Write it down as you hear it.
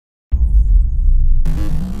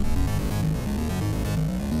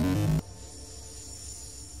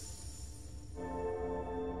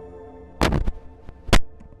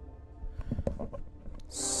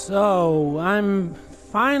So, I'm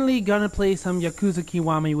finally gonna play some Yakuza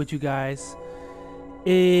Kiwami with you guys.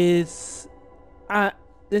 It's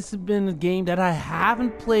this has been a game that I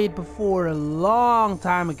haven't played before a long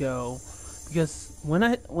time ago, because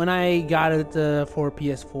when I got it for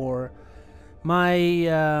PS4,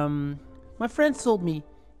 my friends told me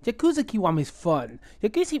Yakuza Kiwami is fun.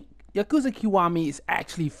 Yakuza Kiwami is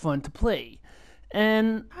actually fun to play,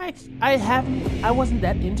 and I wasn't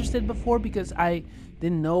that interested before because I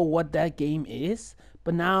didn't know what that game is.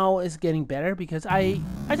 But now it's getting better because I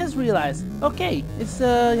just realized, okay, it's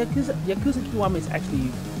Yakuza Kiwami is actually,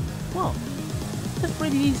 well, it's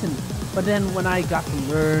pretty decent. But then when I got to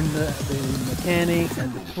learn the mechanics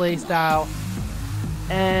and the play style,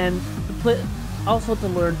 and also to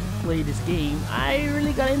learn to play this game, I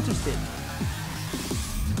really got interested.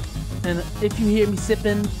 And if you hear me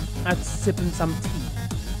sipping, I'm sipping some tea.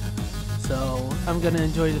 So I'm gonna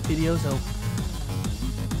enjoy the video. So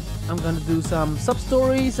I'm gonna do some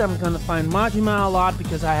sub-stories. I'm gonna find Majima a lot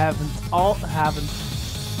because I haven't a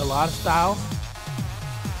lot of styles.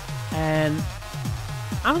 And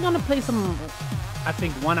I'm gonna play some, I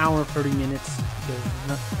think 1 hour 30 minutes,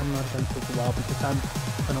 because I'm not gonna take a while because I'm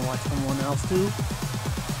gonna watch someone else too.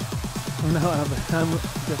 No, because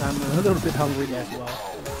I'm a little bit hungry as well.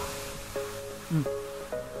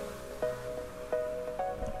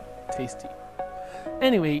 Tasty.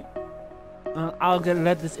 Anyway, I'll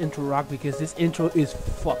let this intro rock because this intro is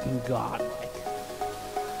fucking godlike.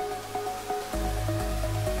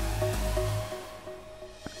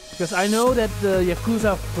 Because I know that the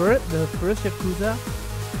Yakuza the first Yakuza,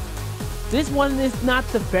 this one is not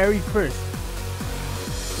the very first.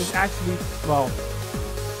 It's actually, well,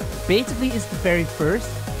 basically it's the very first,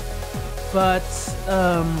 but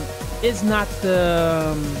it's not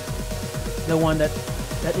the one that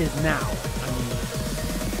is now.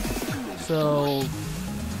 So,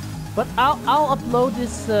 but I'll upload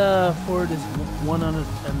this for this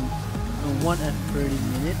 130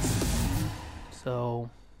 minutes, so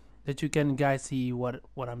that you can guys see what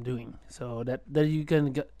I'm doing, so that you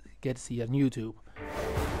can get to see on YouTube.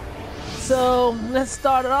 So let's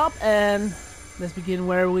start it up and let's begin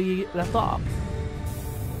where we left off.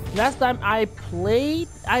 Last time I played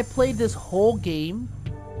this whole game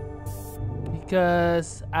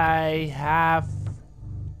because I have.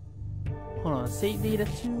 Hold on, save data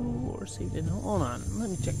 2 or save data? Hold on, let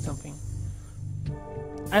me check something.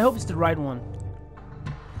 I hope it's the right one.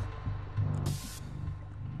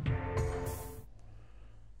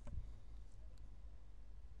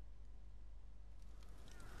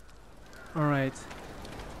 Alright,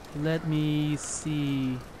 let me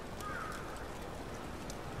see.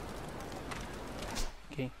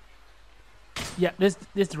 Okay. Yeah, this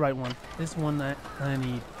is the right one. This one that I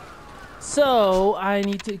need. So I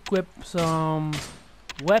need to equip some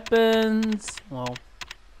weapons. Well,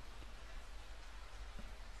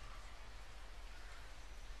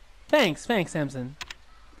 thanks, Samson.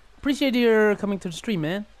 Appreciate your coming to the stream,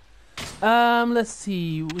 man. Let's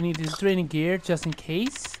see. We need this training gear just in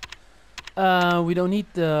case. We don't need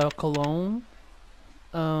the cologne.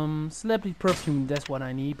 Celebrity perfume. That's what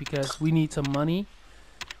I need because we need some money.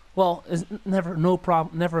 Well, it's never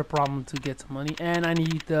a problem to get some money, and I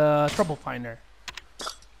need the trouble finder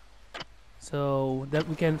so that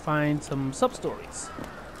we can find some sub stories.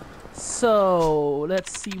 So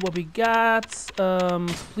let's see what we got.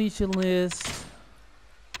 Completion list.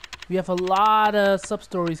 We have a lot of sub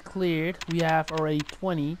stories cleared. We have already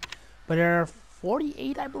 20, but there are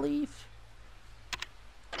 48, I believe.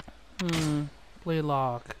 Play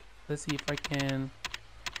log. Let's see if I can.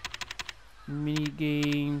 Mini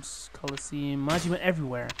games, Coliseum, Majima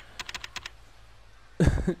everywhere.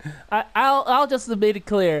 I'll just make it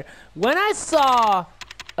clear. When I saw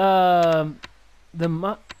the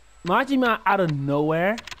Majima out of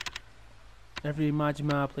nowhere, every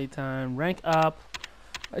Majima playtime, rank up,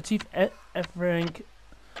 achieve F rank.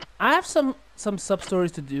 I have some sub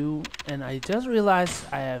stories to do, and I just realized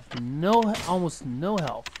I have almost no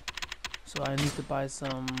health, so I need to buy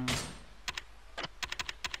some.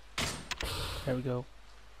 There we go.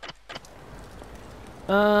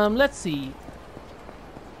 Let's see.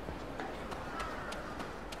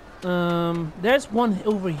 There's one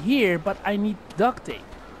over here, but I need duct tape.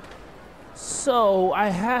 So I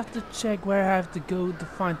have to check where I have to go to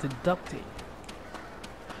find the duct tape.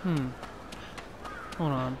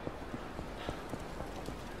 Hold on.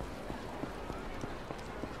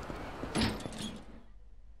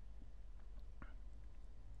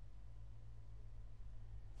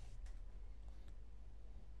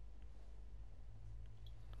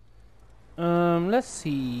 Let's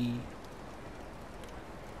see.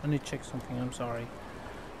 I need to check something, I'm sorry.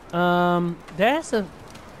 There's a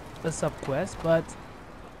sub quest, but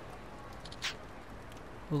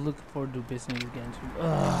we'll look for do business again too.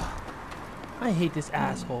 Ugh, I hate this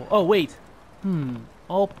asshole. Oh wait,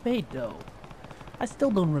 all paid though. I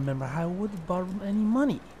still don't remember how I would borrow any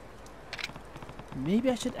money.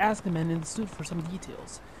 Maybe I should ask the man in the suit for some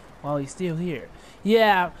details while he's still here.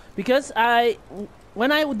 Yeah, because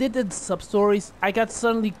when I did the sub stories, I got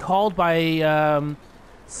suddenly called by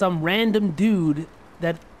some random dude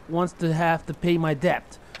that wants to have to pay my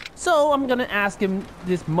debt. So I'm gonna ask him,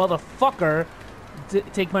 this motherfucker, to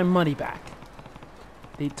take my money back.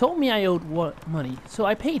 They told me I owed money, so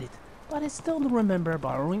I paid it. But I still don't remember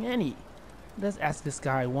borrowing any. Let's ask this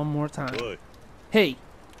guy one more time. Boy. Hey,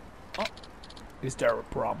 is there a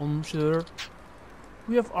problem, sir?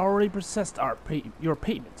 We have already processed your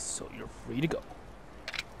payments, so you're free to go.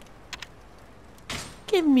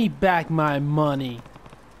 Give me back my money.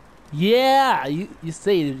 Yeah, you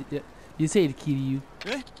say it. You say it, Kiryu.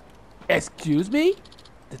 Eh? Excuse me?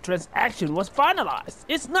 The transaction was finalized.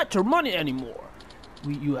 It's not your money anymore.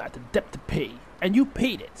 You had a debt to pay, and you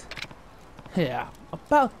paid it. Yeah,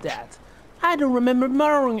 about that. I don't remember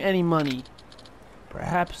borrowing any money.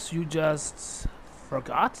 Perhaps you just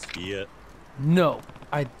forgot? Yeah. No,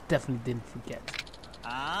 I definitely didn't forget.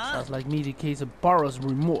 Sounds like me the case of borrower's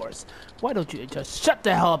remorse. Why don't you just shut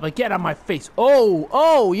the hell up and get out of my face?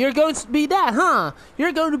 Oh, you're going to be that, huh?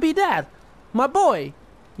 You're going to be that. My boy,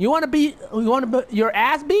 you wanna be your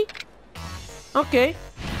ass beat? Okay.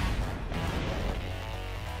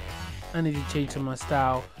 I need to change my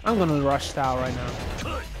style. I'm gonna rush style right now.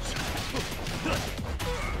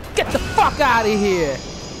 Get the fuck out of here!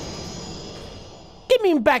 Give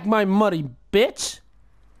me back my money, bitch!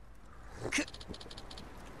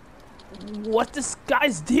 What this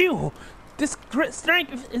guy's deal? This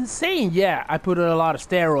strength is insane. Yeah, I put in a lot of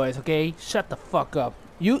steroids, okay? Shut the fuck up.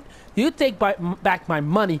 You take back my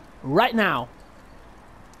money right now.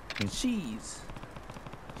 Jeez.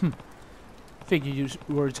 Figure you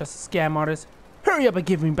were just a scam artist. Hurry up and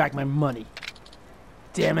give me back my money.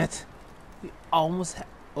 Damn it. We almost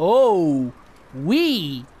So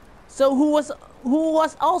who was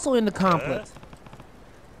also in the conflict?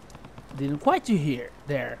 Didn't quite you hear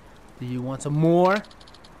there. Do you want some more?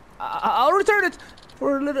 I'll return it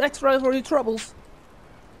for a little extra for your troubles.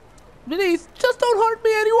 Please, just don't hurt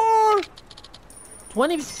me anymore.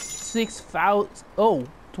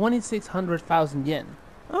 2,600,000 yen.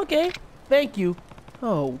 Okay, thank you.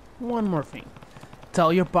 Oh, one more thing.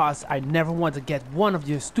 Tell your boss I never want to get one of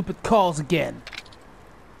your stupid calls again.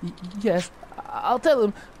 Yes, I'll tell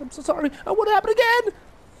him. I'm so sorry. I won't happen again.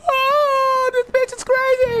 Oh, this bitch is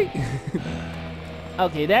crazy.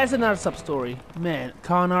 Okay, that's another sub-story. Man,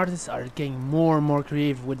 con artists are getting more and more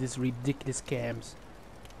creative with these ridiculous scams.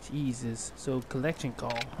 Jesus, so collection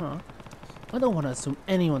call, huh? I don't want to assume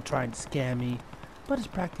anyone trying to scam me, but it's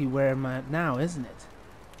practically where I'm at now, isn't it?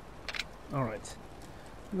 Alright.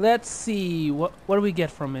 Let's see, what do we get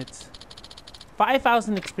from it?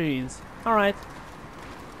 5,000 experience. Alright.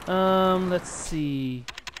 Let's see.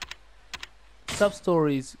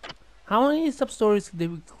 Sub-stories. How many sub-stories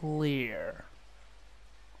did we clear?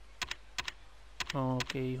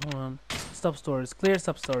 Okay, hold on. Sub-stories. Clear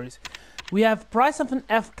sub-stories. We have price of an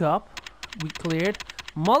F cup. We cleared.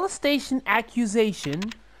 Molestation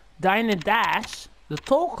accusation. Dine and dash. The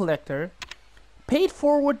toll collector. Paid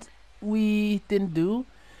forward. We didn't do.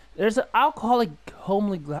 There's an alcoholic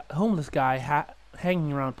homeless guy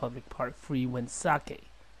hanging around public park free wants sake.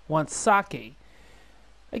 I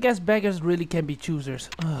guess beggars really can be choosers.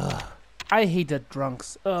 Ugh. I hate that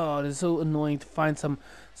drunks. Oh, it's so annoying to find some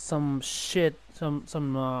shit, some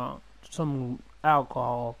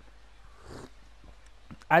alcohol.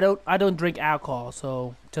 I don't drink alcohol,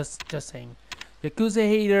 so just saying. Yakuza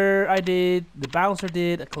hater, I did. The bouncer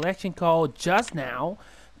did. A collection call just now.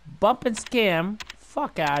 Bump and scam.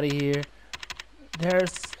 Fuck out of here.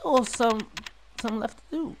 There's still some left to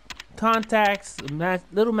do. Contacts.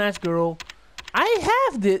 Little match girl. I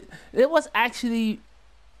have it. It was actually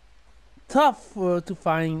tough to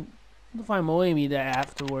find Moemi there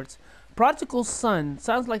afterwards. Prodigal son.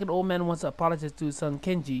 Sounds like an old man wants to apologize to his son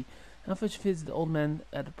Kenji. How much fits the old man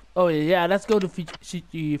at the... Oh yeah, let's go to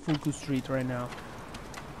Shichifuku Street right now.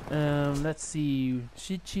 Let's see.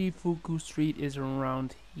 Shichifuku Street is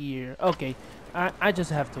around here. Okay, I just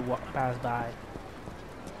have to pass by.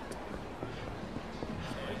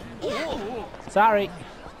 Sorry.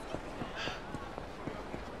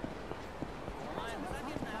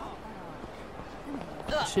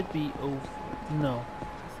 Should be over. No.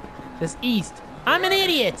 That's east. I'm an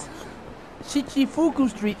idiot! Shichifuku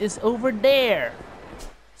Street is over there.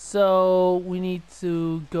 So we need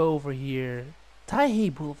to go over here.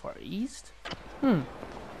 Taihei Boulevard East?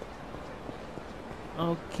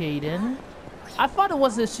 Okay then. I thought it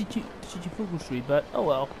was the Shichifuku Street, but oh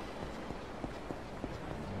well.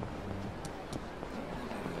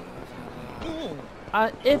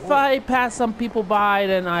 If I pass some people by,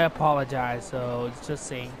 then I apologize. So it's just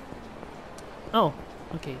saying. Oh,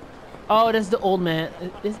 okay. Oh, that's the old man.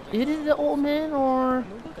 Is it the old man or?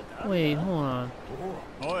 Wait, hold on.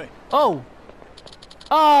 Oh.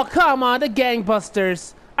 Oh, come on, the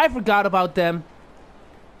gangbusters. I forgot about them.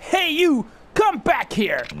 Hey, you! Come back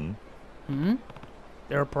here!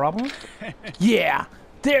 There a problem? Yeah,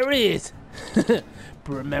 there is!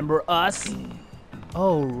 Remember us?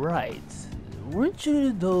 Oh, right. Weren't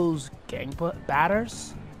you those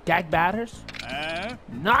batters? Gag batters?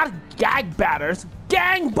 Not gag batters,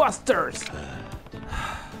 gangbusters!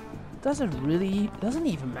 Doesn't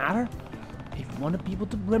even matter. If you want people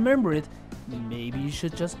to remember it, maybe you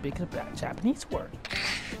should just pick a Japanese word.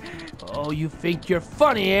 Oh, you think you're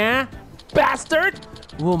funny, eh? Bastard!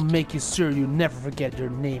 We'll make you sure you never forget your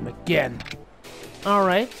name again.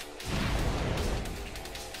 Alright.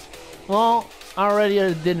 Well, I already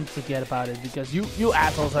didn't forget about it because you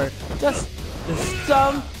assholes are just the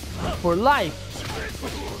scum for life.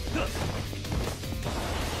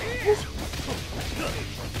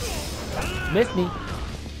 Missed me.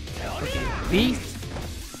 Okay, beast.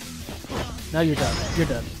 Now you're done. You're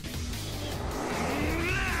done.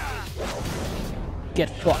 Get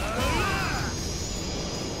fucked.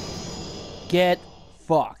 Get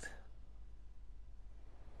fucked.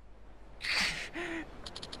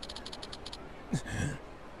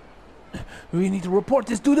 We need to report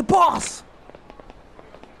this to the boss.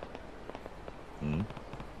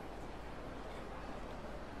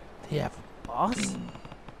 They have a boss?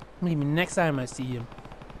 Maybe next time I see him,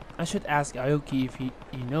 I should ask Aoki if he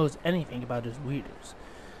knows anything about his weirdos.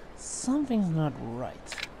 Something's not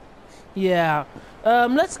right. Yeah,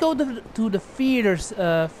 let's go to the theaters.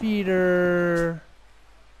 Theater.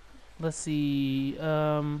 Let's see.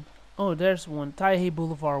 Oh, there's one. Taihei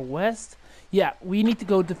Boulevard West. Yeah, we need to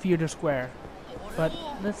go to Theater Square. But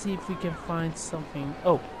let's see if we can find something.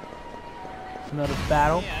 Oh, another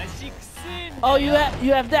battle. Oh, you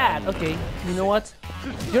have that. Okay, you know what?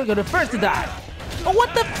 You're gonna first to die. Oh,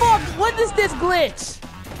 what the fuck? What is this glitch?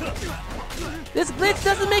 This glitch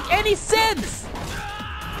doesn't make any sense.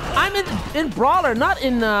 I'm in Brawler, not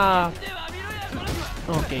in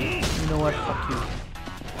Okay, you know what? Fuck you.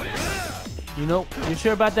 You know, you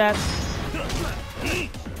sure about that?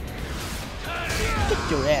 Get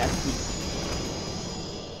your ass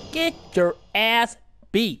beat. Get your ass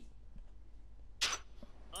beat.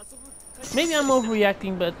 Maybe I'm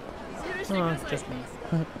overreacting, but it's just me.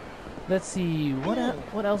 Let's see,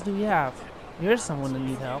 what else do we have? Here's someone that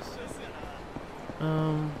needs help.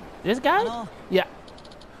 This guy? Yeah.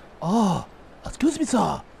 Oh, excuse me,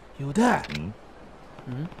 sir. You there?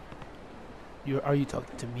 Are you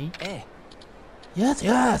talking to me?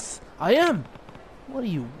 Yes, I am. What do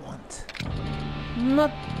you want?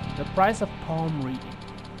 Not the price of palm reading.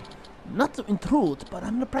 Not to intrude, but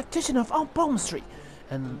I'm the practitioner of palmistry,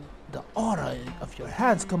 and the aura of your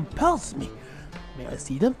hands compels me. May I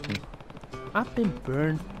see them? I've been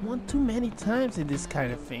burned one too many times in this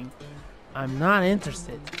kind of thing. I'm not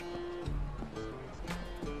interested.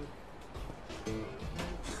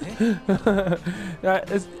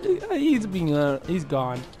 He's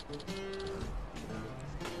gone.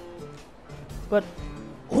 But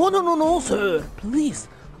oh no, sir, please,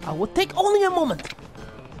 I will take only a moment.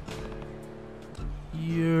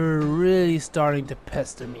 You're really starting to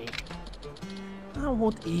pester me. I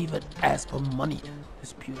won't even ask for money.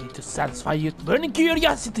 This purely to satisfy your burning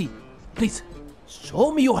curiosity. Please,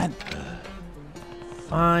 show me your hand.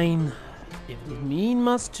 Fine, if it means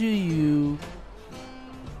much to you.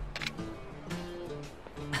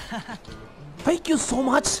 Thank you so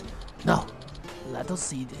much. Now, let us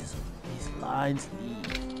see these lines leave.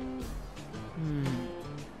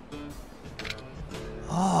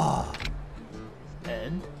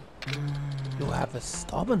 And you have a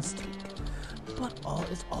stubborn streak, but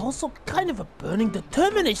it's also kind of a burning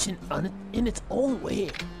determination in its own way.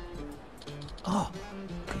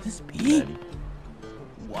 Could this be?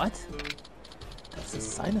 What? There's a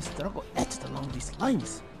sign of struggle etched along these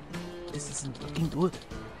lines. This isn't looking good.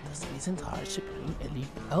 Does recent hardship bring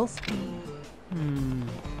anything else?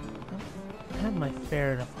 I've had my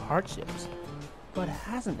fair of hardships, but it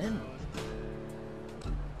hasn't ended.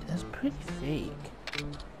 That's pretty fake.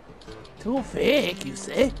 Too fake, you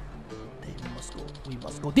say? We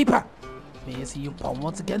must go deeper. May I see your palm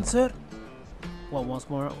once again, sir? Well, once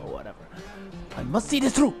more, or whatever. I must see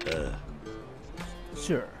this through.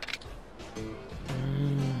 Sure.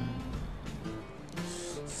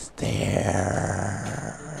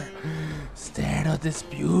 Stare. Stare at this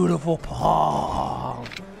beautiful palm.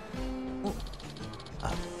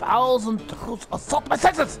 1,000 truths assault my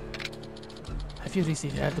senses. Have you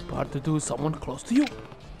received the part to do someone close to you?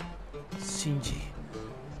 Shinji.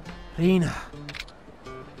 Rina.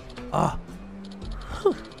 Ah.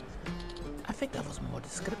 I think that was more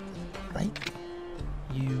descriptive, right?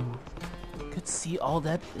 You could see all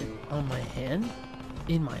that on my hand?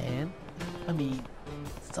 In my hand? I mean,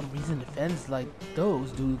 some recent events like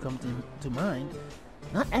those do come to mind.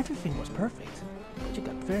 Not everything was perfect, but you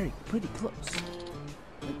got pretty close.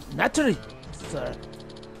 Naturally, sir.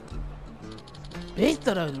 Based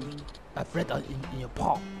on what I've read in your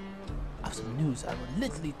palm, I have some news I will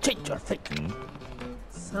literally change your fate.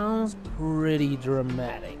 Sounds pretty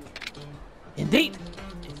dramatic. Indeed,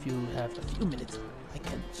 if you have a few minutes, I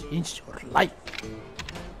can change your life.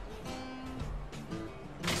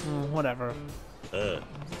 Whatever.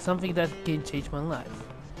 Something that can change my life.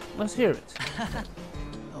 Let's hear it.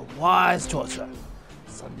 A wise choice, sir.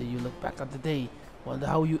 Someday you look back on the day, wonder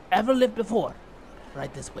how you ever lived before.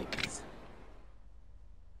 Right this way, please.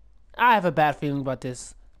 I have a bad feeling about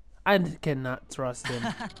this. I cannot trust him.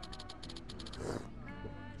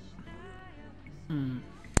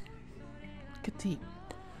 Good team.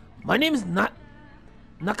 My name is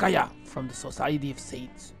Nakaya from the Society of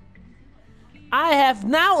Saints. I have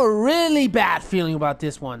now a really bad feeling about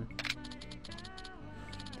this one.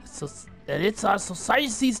 It's our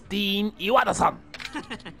Society's Dean, Iwata-san.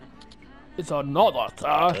 It's another,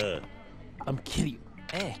 sir. I'm kidding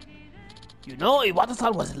you. You know,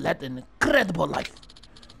 Iwata-san was led an incredible life.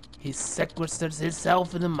 He sequestered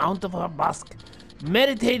himself in the Mount of Arbask,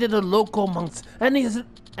 meditated on local monks,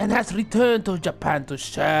 and has returned to Japan to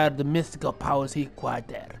share the mystical powers he acquired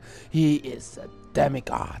there. He is a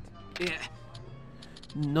demigod.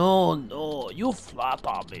 No, you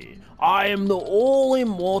flatter me. I am the only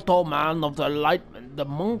mortal man of the enlightenment. The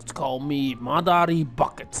monks call me Madari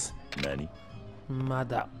Buckets. Nani?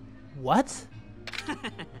 What?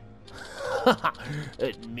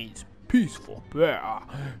 It means peaceful bear.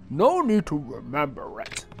 No need to remember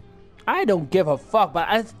it. I don't give a fuck,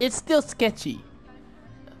 but it's still sketchy.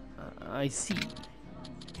 I see.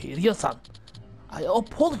 Kiryu-san, I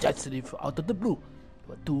apologize to you for out of the blue,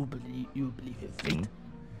 but do you believe in fate?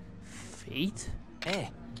 Fate?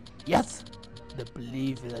 Yes. The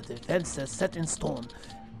belief that events are set in stone,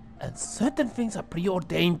 and certain things are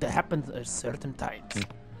preordained to happen at certain times.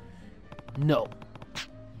 No.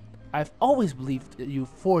 I've always believed that you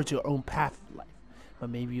forge your own path of life, but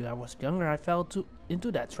maybe when I was younger I fell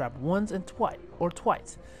into that trap once and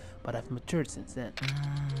twice, but I've matured since then.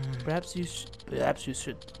 Perhaps you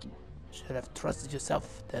should have trusted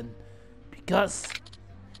yourself then, because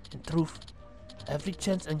in truth, every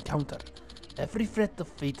chance encounter, every threat of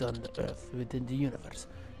fate on the earth within the universe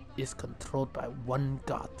is controlled by one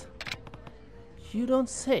god. You don't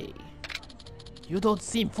say. You don't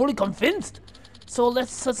seem fully convinced. So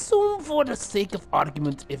let's assume for the sake of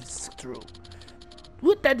argument if it's true.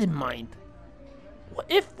 With that in mind, what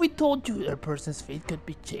if we told you a person's fate could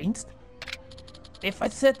be changed? If I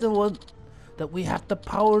said that we have the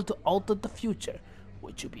power to alter the future,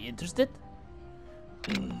 would you be interested?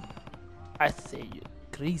 I'd say you're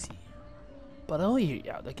crazy, but I'll hear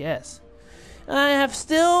you out, I guess. I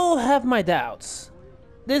still have my doubts.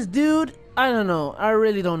 This dude, I don't know. I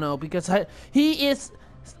really don't know, because he is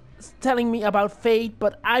telling me about fate,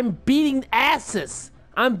 but I'm beating asses.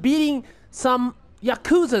 I'm beating some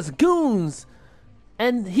Yakuza's goons,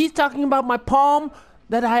 and he's talking about my palm,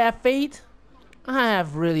 that I have fate. I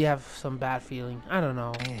really have some bad feeling. I don't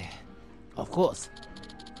know. Of course,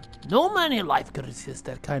 no man in life could resist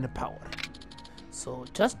that kind of power. So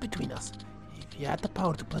just between us, if you had the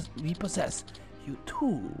power we possess, you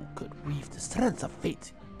too could weave the strands of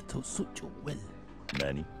fate to suit your will.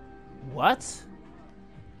 Nani? What?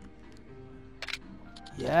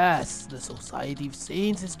 Yes, the Society of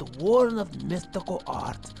Saints is the warden of mystical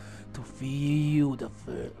art, to view the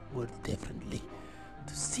world differently,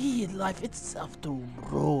 to see life itself through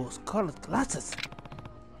rose-colored glasses.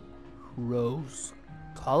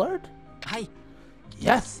 Rose-colored? Hi.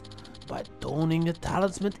 Yes, by donning the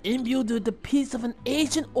talisman imbued with the piece of an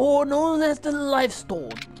ancient ore known as the Life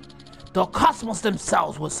Stone. The cosmos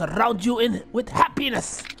themselves will surround you with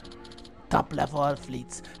happiness. Top-level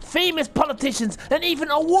athletes, famous politicians, and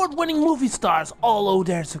even award-winning movie stars all owe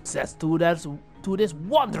their success to this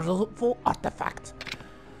wonderful artifact.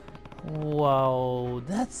 Wow,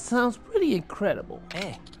 that sounds pretty incredible.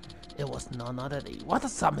 it was none other than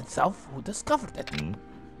Iwata-san himself who discovered it.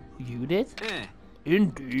 You did?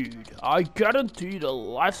 Indeed. I guarantee the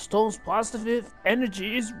life stone's positive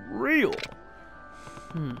energy is real.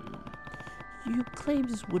 You claim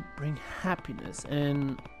this would bring happiness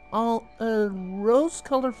and all a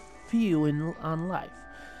rose-colored view on life.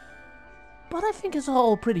 But I think it's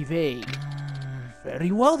all pretty vague.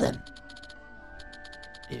 Very well then.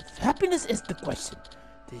 If happiness is the question,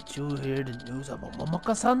 did you hear the news of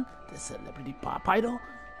Momoka-san, the celebrity pop idol,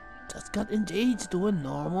 just got engaged to a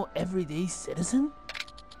normal, everyday citizen?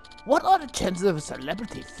 What are the chances of a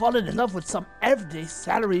celebrity falling in love with some everyday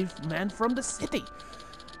salaried man from the city?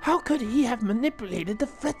 How could he have manipulated the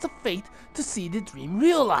threads of fate to see the dream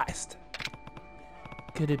realized?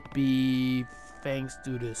 Could it be thanks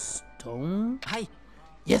to the stone? Hi.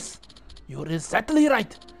 Yes, you're exactly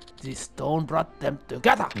right. The stone brought them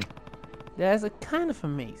together. That's a kind of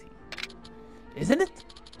amazing, isn't it?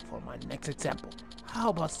 For my next example, how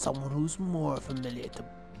about someone who's more familiar to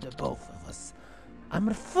the both of us? I'm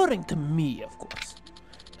referring to me, of course.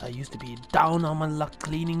 I used to be down on my luck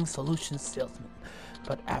cleaning solutions salesman,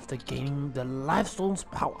 but after gaining the Lifestone's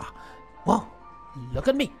power, well, look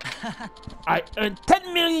at me. I earned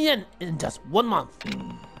 10 million in just 1 month.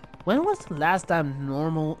 When was the last time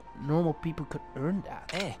normal people could earn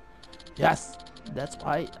that? Yes, that's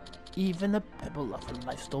why even a pebble of a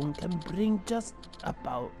Lifestone can bring just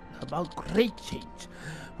about great change.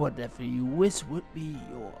 Whatever you wish would be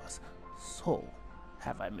yours. So,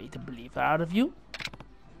 have I made a believer out of you?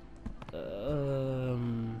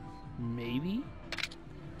 Maybe?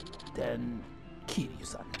 Then,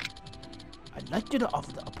 Kiryu-san, I'd like you to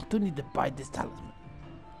offer the opportunity to buy this talisman.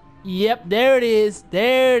 Yep, there it is.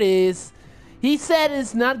 There it is. He said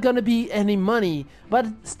it's not gonna be any money, but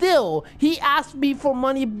still, he asked me for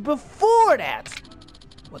money before that.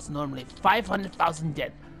 What's normally 500,000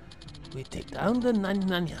 yen. We take down the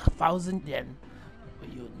 99,000 yen,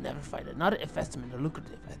 but you'll never find another investment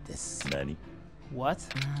lucrative at this. Nani? What?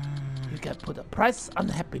 You can put a price on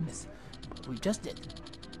happiness, but we just did.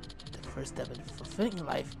 The first step in fulfilling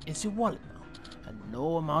life is your wallet now, and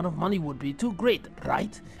no amount of money would be too great,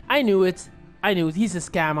 right? I knew it. I knew it. He's a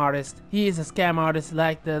scam artist. He is a scam artist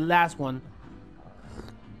like the last one.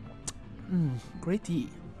 Great tea.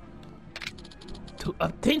 To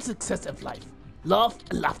obtain success in life, love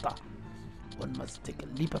and laughter, one must take a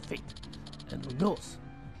leap of faith. And who knows,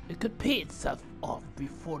 it could pay itself off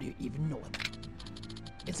before you even know it.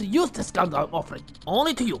 It's a huge discount I'm offering,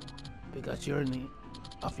 only to you, because you're in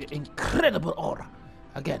of your incredible aura.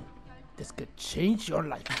 Again, this could change your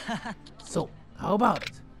life. So, how about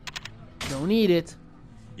it? Don't need it.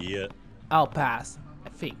 Yeah. I'll pass, I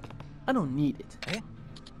think. I don't need it.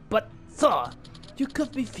 But, sir, you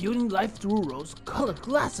could be viewing life through rose-colored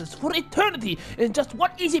glasses for eternity in just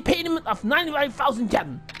one easy payment of 99,000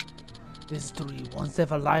 yen. This is truly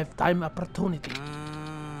once-in-a-lifetime opportunity.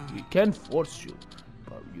 We can't force you,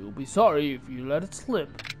 but you'll be sorry if you let it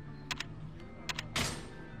slip.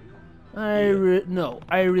 No,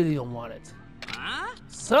 I really don't want it.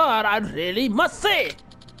 Sir, I really must say,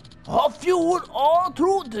 have you went all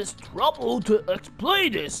through this trouble to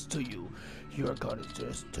explain this to you? You're gonna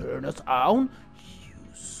just turn us on? You,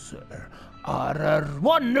 sir, are a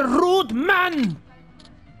one rude man!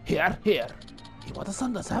 Here.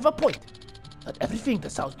 Iwata-san does have a point. Not everything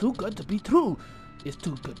that sounds too good to be true is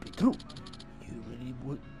too good to be true. You really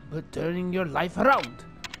were turning your life around.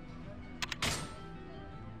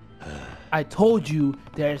 I told you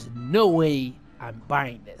there's no way I'm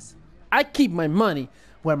buying this. I keep my money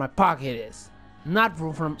where my pocket is, not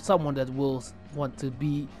from someone that will want to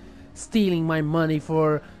be stealing my money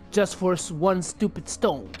for just for one stupid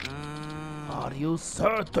stone. Are you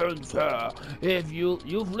certain, sir? If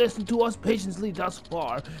you've listened to us patiently thus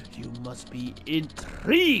far, you must be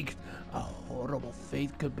intrigued. A horrible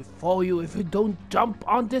fate could befall you if you don't jump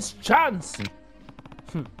on this chance.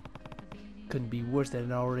 Couldn't be worse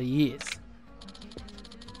than it already is.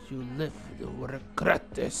 You live, you will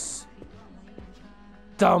regret this.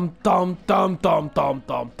 Dum dum dum dum dum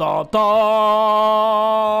dum dum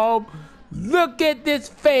dum. Look at this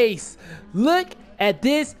face. Look at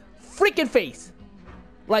this freaking face.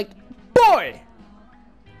 Like, boy,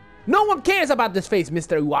 no one cares about this face,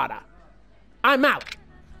 Mr. Iwata. I'm out.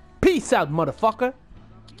 Peace out, motherfucker.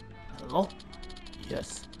 Hello?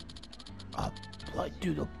 Yes. I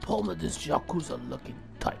do the palm of this Yakuza-looking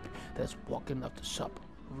type that's walking up the shop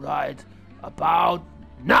right about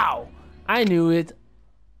now. I knew it.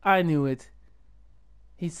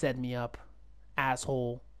 He set me up.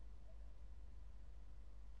 Asshole.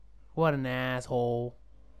 What an asshole.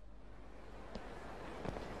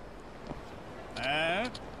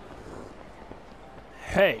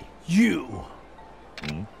 Hey, you!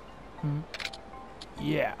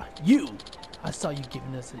 Yeah, you! I saw you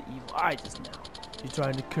giving us an evil eye just now. You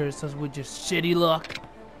trying to curse us with your shitty luck?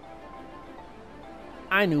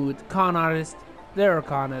 I knew it. Con artist. They're a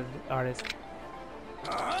con artist.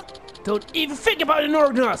 Don't even think about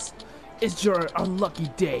ignoring us! It's your unlucky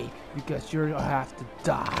day because you'll have to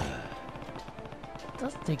die. It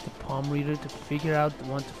does take the palm reader to figure out the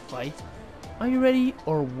one to fight. Are you ready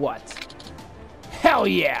or what? Hell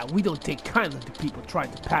yeah! We don't take kindly to people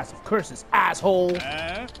trying to pass off curses, asshole!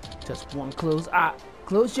 Just one close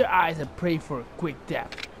your eyes and pray for a quick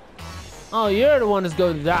death. Oh, you're the one that's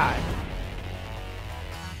going to die.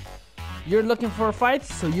 You're looking for a fight,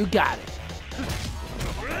 so you got it.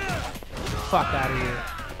 Fuck out of here.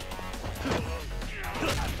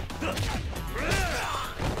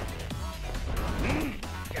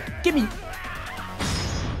 Give me.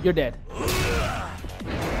 You're dead.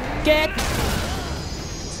 Get.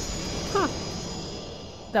 Huh.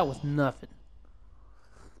 That was nothing.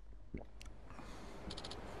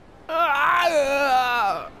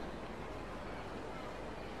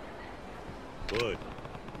 Good.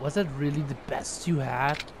 Was that really the best you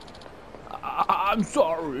had? I'm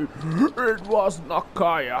sorry. It was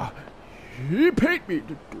Nakaya. He paid me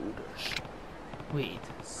to do this. Wait,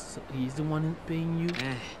 so he's the one paying you?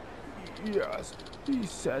 Yes, he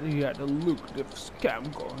said he had a lucrative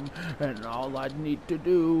scam going, and all I'd need to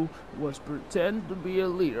do was pretend to be a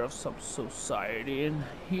leader of some society, and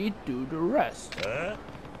he'd do the rest.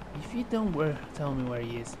 If you don't tell me where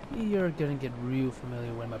he is, you're gonna get real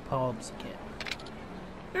familiar with my palms again.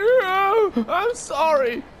 Yeah, I'm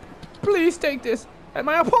sorry. Please take this, and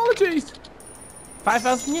my apologies.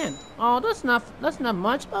 5,000 yen. Oh, that's not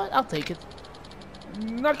much, but I'll take it.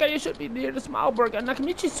 Nakaya should be near the Smileberg and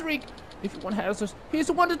Nakamichi Street. If you want answers, he's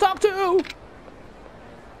the one to talk to.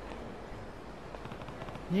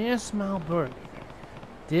 Yeah, Smileberg.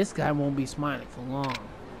 This guy won't be smiling for long.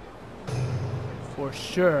 For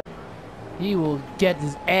sure. He will get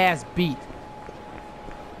his ass beat.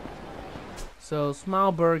 So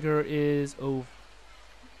Smileburger is over.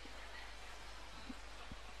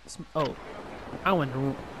 Oh, I went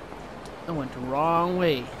the wrong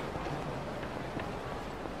way.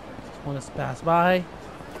 Just want to pass by.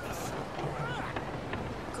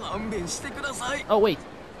 Oh wait.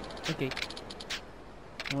 Okay.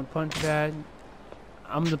 I want to punch bag.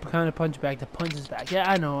 I'm the kind of punch bag that punches back.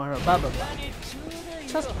 Yeah, I know. Blah blah blah.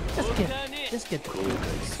 Just get cool.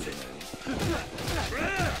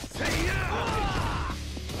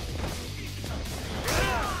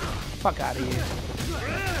 Fuck out of here.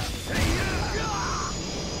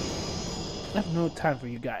 I have no time for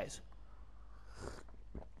you guys.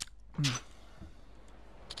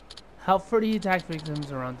 Help for the attack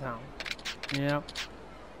victims around town. Yeah.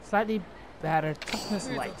 Slightly battered, toughness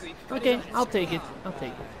light. Okay, I'll take it.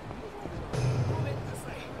 Okay.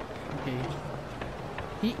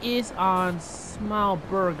 He is on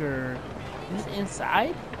Smileburger. Is it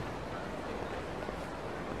inside?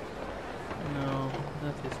 No,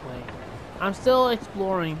 not this way. I'm still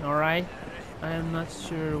exploring, alright? I am not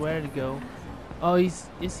sure where to go. Oh, is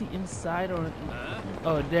he inside or...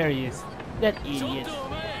 Oh, there he is. That idiot.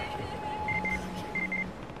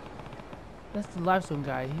 That's the limestone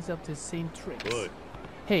guy. He's up to the same tricks. Good.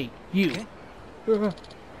 Hey, you. You're...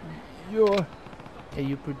 Can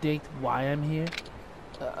you predict why I'm here?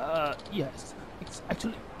 Yes. It's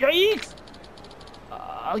actually... Yikes!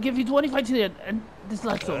 I'll give you 25 to it and this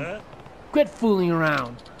limestone. Quit fooling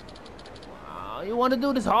around. You want to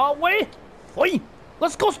do this hard way? Oi!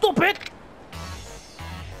 Let's go, stupid!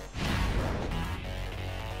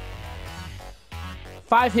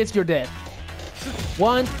 Five hits, you're dead.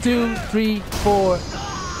 1, 2, 3, 4.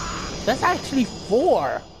 That's actually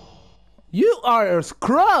 4. You are a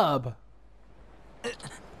scrub.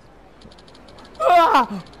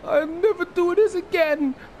 I'll never do this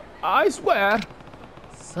again. I swear.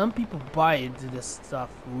 Some people buy into this stuff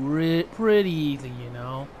pretty easily, you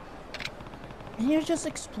know. And you're just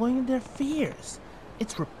exploiting their fears.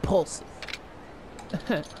 It's repulsive.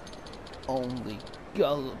 Only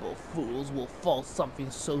gullible fools will fall something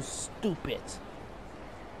so stupid.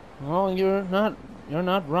 Well, you're not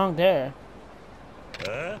wrong there.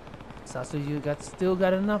 So you still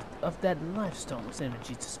got enough of that lifestone's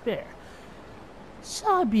energy to spare.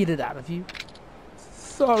 Shall I beat it out of you?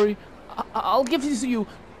 Sorry, I'll give this to you.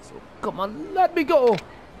 So come on, let me go.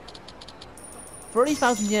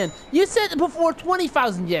 30,000 yen. You said before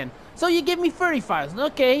 20,000 yen. So you give me 30,000.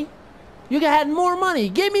 Okay. You had more money.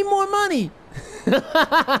 Give me more money.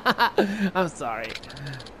 I'm sorry.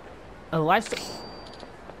 A lifestyle.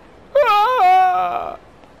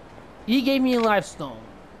 He gave me a life stone.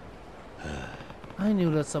 I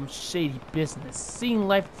knew that's some shady business. Seeing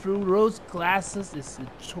life through rose glasses is a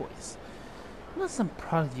choice, not some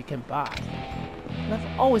product you can buy. Life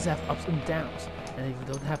always have ups and downs, and if you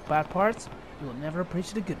don't have bad parts, you will never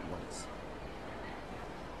appreciate the good ones.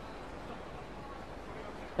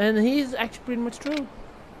 And he's actually pretty much true.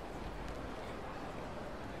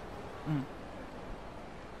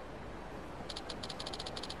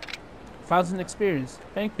 1,000 experience.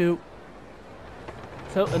 Thank you.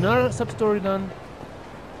 So another sub-story done.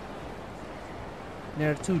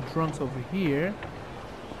 There are 2 drunks over here.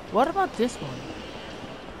 What about this one?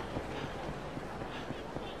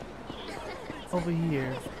 Over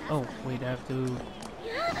here. Oh, wait, I have to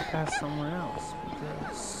pass somewhere else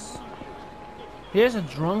because here's a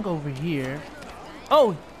drunk over here.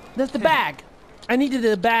 Oh, that's the bag. I needed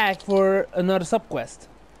a bag for another sub-quest.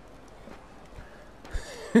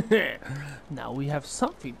 Now we have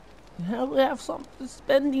something. Now we have something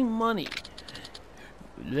spending money.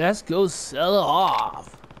 Let's go sell it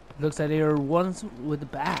off. Looks like they are ones with the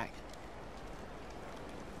bag.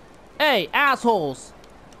 Hey, assholes!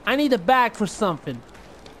 I need a bag for something.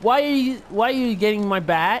 Why are you getting my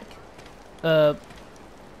bag? That's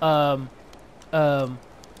not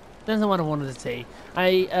what I wanted to say.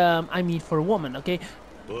 I mean for a woman, okay?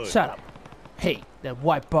 Boy. Shut up. Hey, that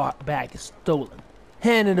white bag is stolen.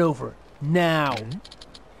 Hand it over now.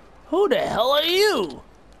 Who the hell are you?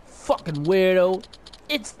 Fucking weirdo.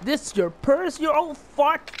 It's this your purse, you old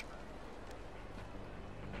fart?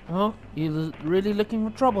 Oh, you're really looking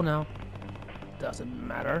for trouble now. Doesn't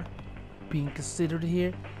matter. Being considered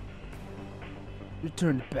here.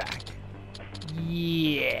 Return it back.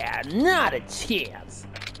 Yeah, not a chance.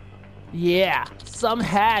 Yeah, some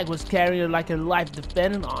hag was carrying her like her life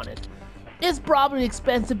depended on it. It's probably an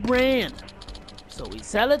expensive brand. So we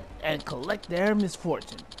sell it and collect their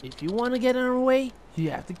misfortune. If you want to get in our way, you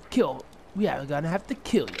have to kill. We are gonna have to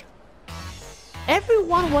kill you.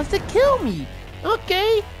 Everyone wants to kill me.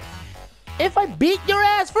 Okay. If I beat your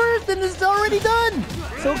ass first, then it's already done.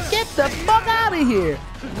 So get the fuck out of here.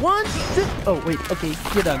 1, 2. Oh wait. Okay,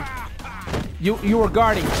 you're done. You were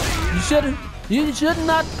guarding. You should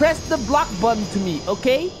not press the block button to me.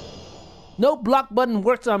 Okay. No block button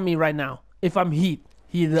works on me right now. If I'm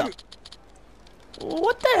heated up.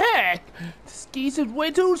 What the heck? This geese is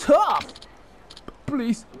way too tough.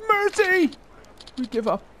 Please, mercy! We give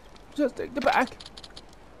up. Just take the bag.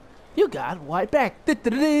 You got white back.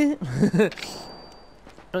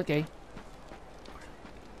 Okay.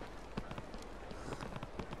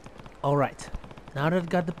 Alright. Now that I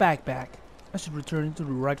got the bag back, I should return it to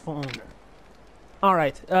the rightful owner.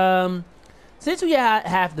 Alright. Since we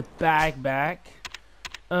have the bag back,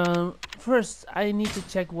 first I need to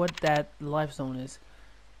check what that life zone is.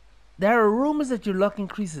 There are rumors that your luck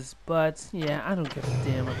increases, but yeah, I don't give a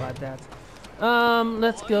damn about that.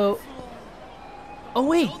 Let's go. Oh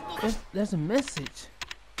wait, there's a message.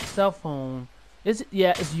 Cell phone.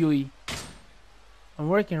 Yeah, it's Yui. I'm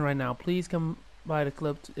working right now. Please come by the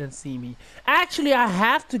club and see me. Actually, I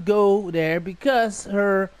have to go there because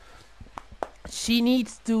she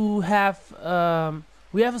needs to have.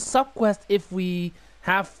 We have a sub quest if we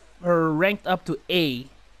have her ranked up to A.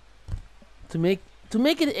 To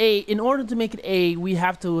make it A, in order to make it A, we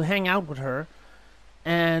have to hang out with her,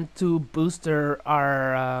 and to boost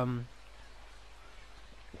our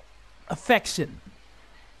affection.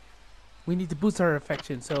 We need to boost her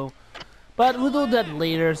affection. So, but we'll do that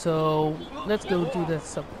later. So let's go do that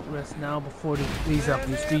sub quest now before they freeze up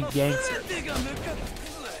these 3 gangsters.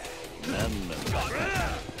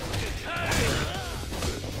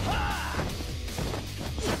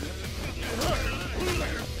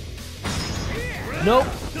 Nope,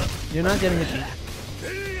 you're not gonna hit me.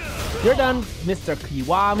 You're done, Mr.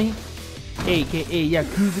 Kiwami, aka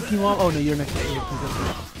Yakuza Kiwami. Oh no, you're not Yakuza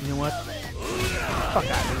Kiwami. You know what? Fuck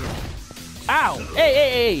out of here. Ow!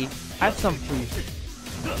 Hey! I have something for you.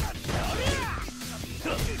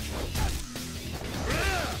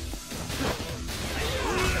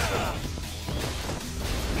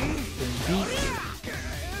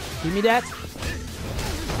 Give me that.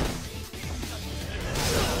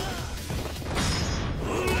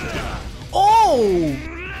 Oh!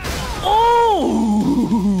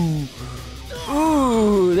 Oh!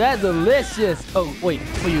 Ooh, that's delicious. Oh, wait,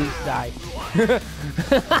 before you die.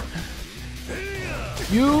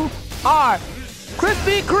 You are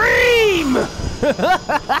Krispy Kreme!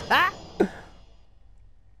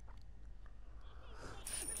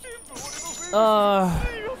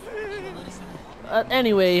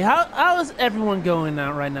 Anyway, how is everyone going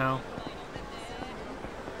out right now?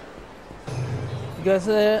 because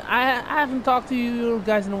I haven't talked to you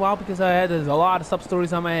guys in a while because there's a lot of sub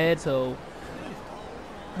stories on my head. So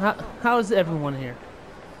how is everyone here?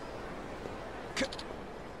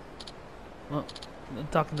 Well, I'm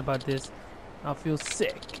talking about this. I feel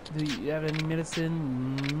sick. Do you have any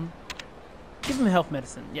medicine? Give him health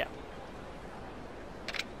medicine. Yeah.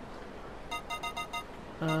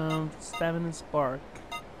 Stamina Spark.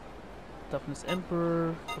 Toughness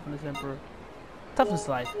Emperor. Toughness Emperor. Toughness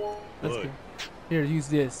Life. Let's go. Here, use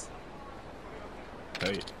this.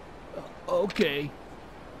 Hey. Okay.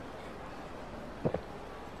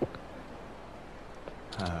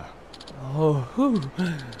 Oh, whew.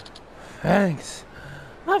 Thanks.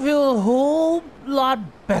 I feel a whole lot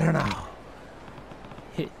better now.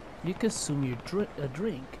 Hey, you consume your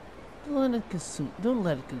drink. Don't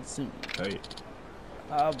let it consume you. Hey.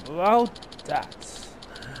 About that,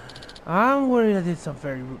 I'm worried I did some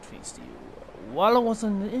very rude things to you while I was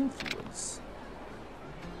under the influence.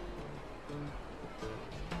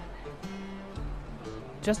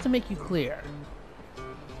 Just to make it clear,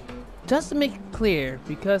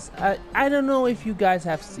 because I don't know if you guys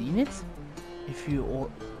have seen it, if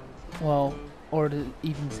you or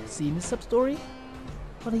even seen the sub story.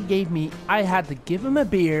 But I had to give him a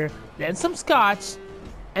beer, then some scotch.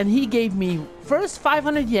 And he gave me first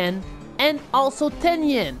 500 yen and also 10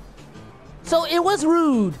 yen. So it was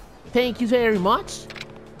rude. Thank you very much.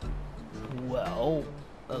 Well,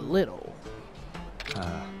 a little.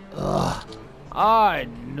 Ugh, I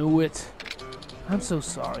knew it. I'm so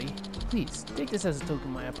sorry. Please, take this as a token of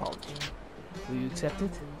my apology. Will you accept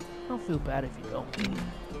it? I'll feel bad if you don't.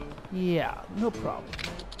 Yeah, no problem.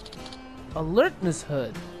 Alertness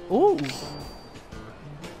hood. Ooh.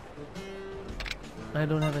 I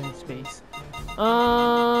don't have any space.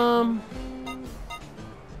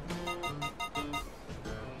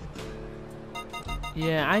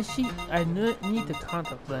 Yeah, I need the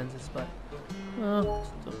contact lenses, but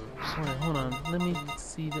hold on. Let me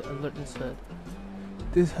see the alertness hood.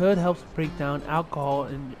 This hood helps break down alcohol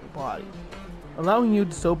in your body, allowing you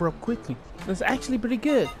to sober up quickly. That's actually pretty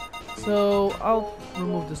good. So I'll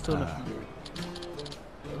remove the stone from here.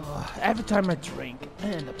 Every time I drink, I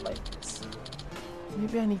end up like this.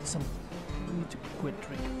 Maybe I need to quit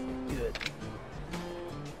drinking for good.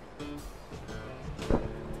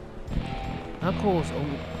 Alcohol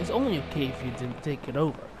is only okay if you didn't take it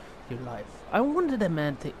over your life. I wonder that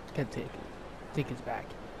man can take it back.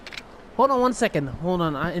 Hold on 1 second. Hold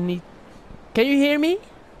on. Can you hear me?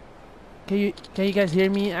 Can you guys hear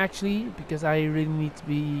me actually? Because I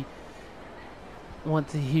really want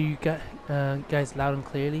to hear you guys loud and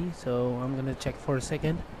clearly. So I'm gonna check for a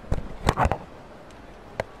second.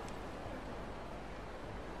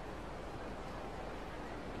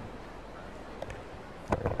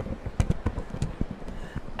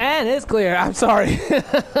 And it's clear. I'm sorry.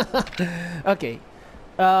 Okay.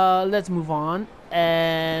 Let's move on.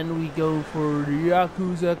 And we go for the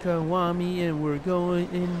Yakuza Kiwami, and we're going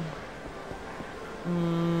in.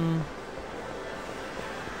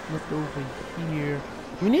 Let's go over here.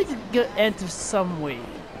 We need to enter some way.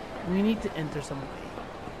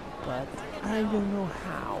 But I don't know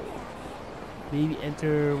how. Maybe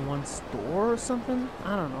enter one store or something?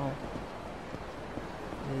 I don't know.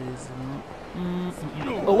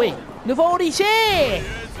 Oh wait, Nov-14!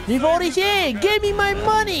 Nov-14! Give me my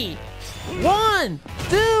money! 1,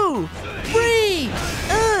 2, 3!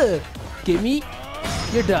 Give me.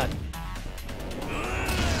 You're done.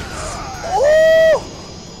 Oh!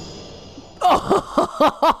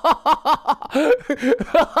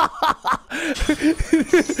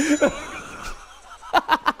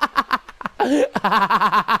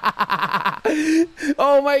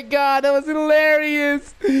 Oh my god, that was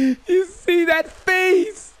hilarious! You see that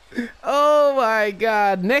face? Oh my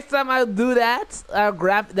god. Next time I'll do that, I'll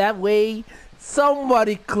grab that way.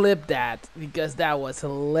 Somebody clip that because that was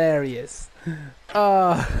hilarious.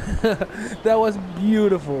 That was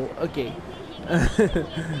beautiful. Okay.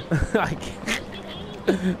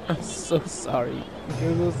 I'm so sorry.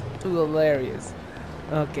 It was too hilarious.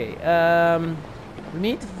 Okay, we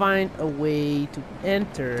need to find a way to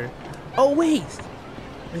enter. Oh wait!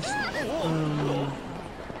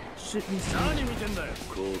 Should we see?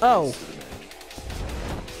 Oh!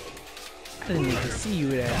 I didn't need to see you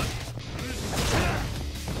there.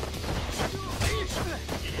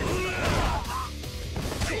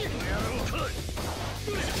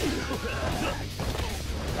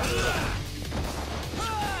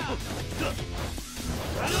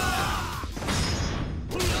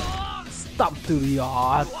 Stop to the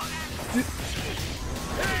yard.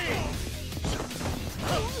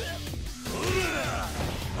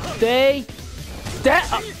 Stay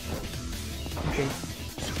up. Okay.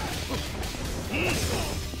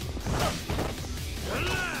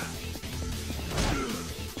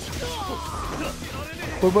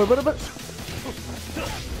 But.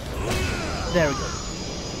 There we go.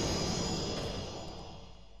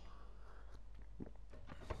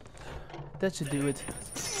 That should do it.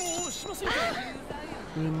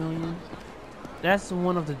 3 million. That's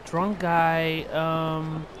one of the drunk guy.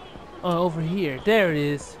 Over here. There it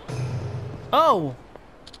is. Oh.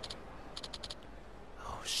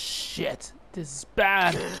 Oh shit. This is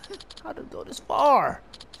bad. How did it go this far?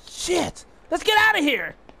 Shit. Let's get out of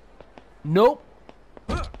here. Nope.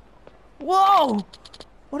 Whoa.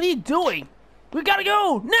 What are you doing? We gotta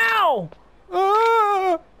go now.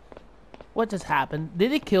 What just happened?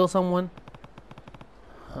 Did it kill someone?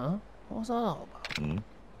 Huh? What was that all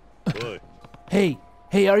about? Hey,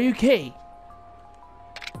 are you okay?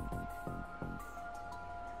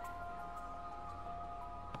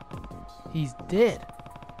 He's dead.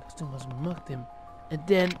 Custom was mugged him, and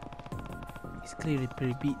then he's clearly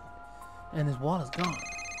pretty beat, and his wallet's gone.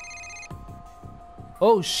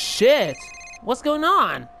 Oh shit! What's going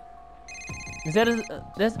on? Is that a?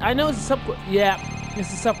 I know it's a sub. Yeah,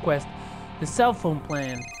 it's a sub quest. The cell phone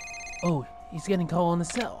plan. Oh, he's getting called on the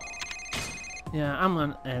cell. Yeah, I'm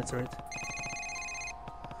gonna answer it.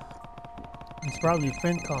 It's probably a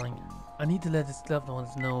friend calling. I need to let his loved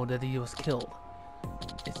ones know that he was killed.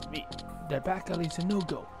 It's me. That back alley's a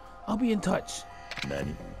no-go. I'll be in touch.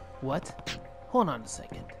 Nani? What? Hold on a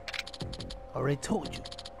second. Already told you.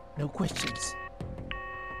 No questions.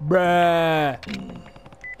 Bruh.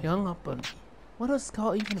 He hung up on me. What was this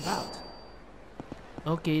call even about?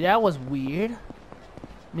 Okay, that was weird.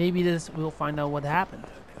 Maybe we'll find out what happened.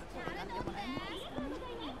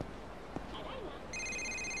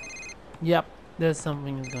 Yep, there's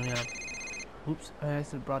something that's going on. Oops, I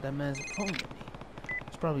accidentally brought that man's phone with me.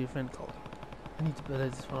 It's probably a friend calling. I need to put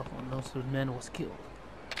this phone knows the man was killed.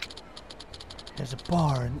 There's a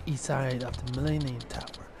bar on the east side of the Millennium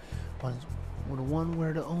Tower. The one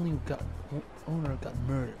where the owner got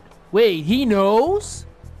murdered. Wait, he knows?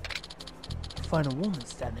 Find a woman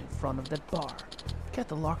standing in front of that bar. Get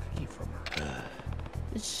the locker key from her.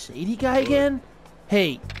 This shady guy again?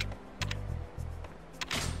 Hey.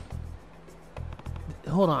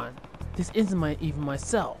 Hold on. This isn't even my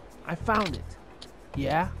cell. I found it.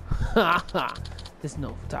 Yeah? Haha. There's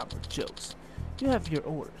no time for jokes. You have your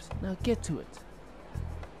orders. Now get to it.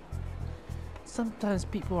 Sometimes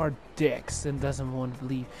people are dicks and doesn't want to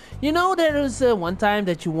believe. You know, there was one time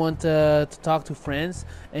that you want to talk to friends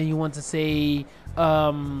and you want to say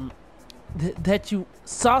that you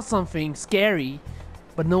saw something scary,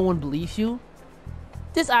 but no one believes you.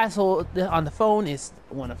 This asshole on the phone is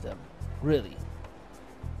one of them. Really.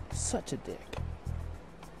 Such a dick.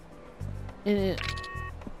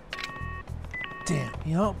 Damn,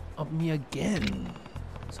 he hung up me again.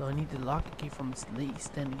 So I need the locker key from his lady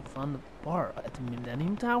standing in front of the bar at the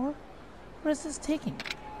Millennium Tower? Where is this taking me?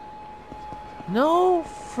 No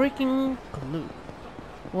freaking clue.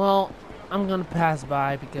 Well, I'm gonna pass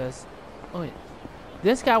by because... Oh yeah.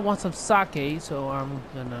 This guy wants some sake, so I'm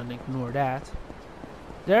gonna ignore that.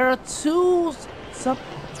 There are three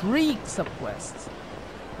subquests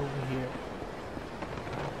over here.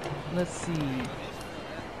 Let's see.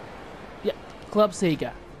 Yeah, Club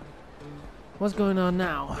Sega. What's going on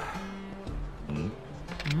now?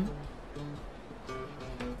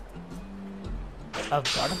 A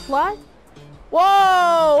butterfly? Whoa!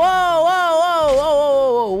 Whoa! Whoa! Whoa! Whoa!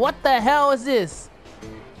 Whoa! Whoa! What the hell is this?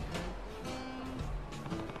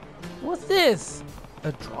 What's this?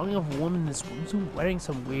 A drawing of a woman in a swimsuit wearing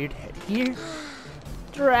some weird headgear?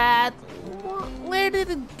 Drat! Where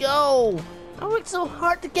did it go? I worked so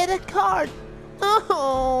hard to get a card.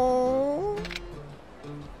 Oh!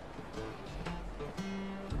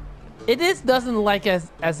 It doesn't like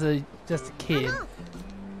as just a kid.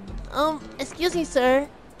 Excuse me, sir.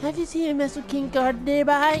 Have you seen a Mesu King card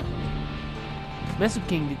nearby? Mesu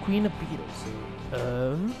King, the queen of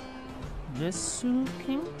beetles. Mesu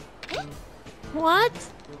King? What?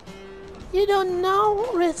 You don't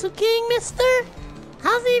know Mesu King, mister?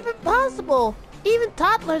 How's it even possible? Even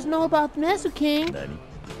toddlers know about Mesu King.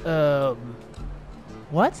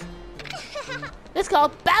 What? It's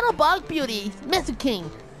called Battle Bug Beauty, Mesu King.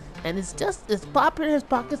 And it's just as popular as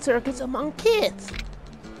Pocket Circuits among kids.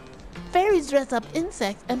 Fairies dress up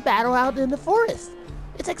insects and battle out in the forest.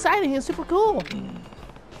 It's exciting and super cool.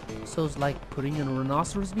 So it's like putting in a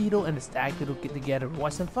rhinoceros beetle and a stag beetle get together and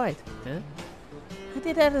watch them fight, huh? I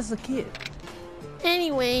did that as a kid.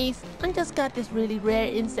 Anyways, I just got this really rare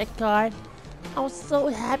insect card. I was so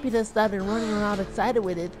happy to start running around excited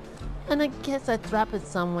with it. And I guess I dropped it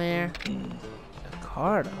somewhere.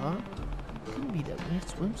 card, huh? Couldn't be the weird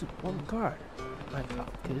swimsuit one card. I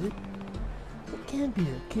thought, could it? It can't be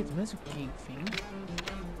the kid's Mesuking thing.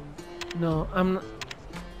 No, I'm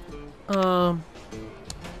not.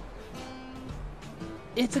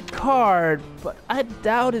 It's a card, but I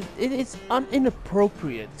doubt it. It is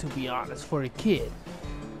inappropriate, to be honest, for a kid.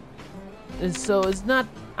 And so it's not.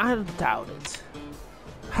 I doubt it.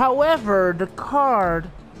 However, the card.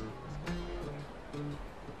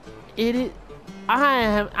 It is.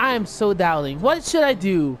 I am so doubting. What should I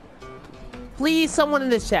do? Please, someone in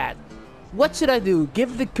the chat. What should I do?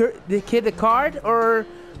 Give the kid the card, or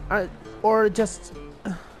just?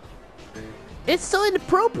 It's so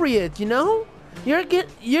inappropriate, you know.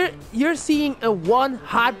 You're seeing a one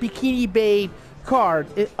hot bikini babe card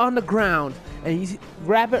on the ground, and you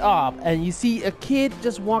grab it up, and you see a kid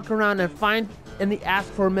just walk around and they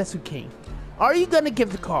ask for a Mesuking. Are you gonna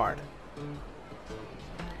give the card?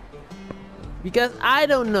 Because I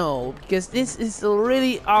don't know, because this is a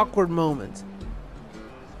really awkward moment.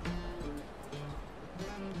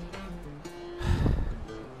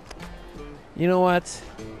 You know what?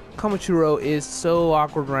 Kamochiro is so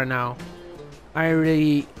awkward right now.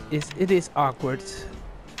 It is awkward.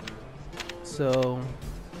 So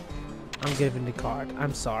I'm giving the card.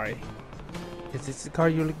 I'm sorry. Is this the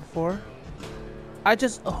card you're looking for? I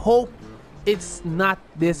just hope it's not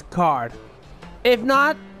this card. If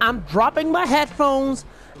not, I'm dropping my headphones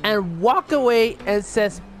and walk away and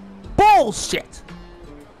says bullshit.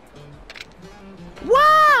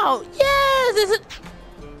 Wow! Yes! Is it?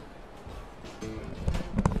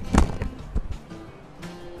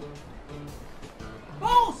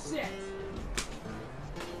 Bullshit!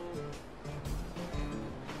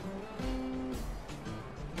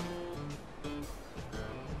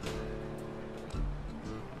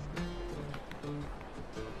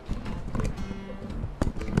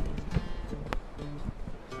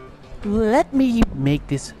 Let me make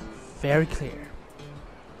this very clear.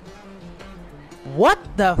 What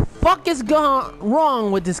the fuck is gone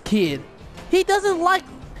wrong with this kid? He doesn't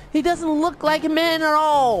look like a man at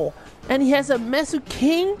all. And he has a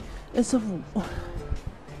Mesuking. And so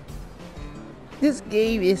this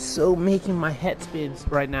game is so making my head spin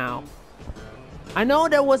right now. I know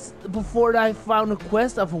there was before I found a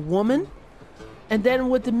quest of a woman, and then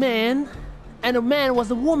with the man, and the man was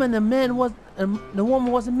a woman, the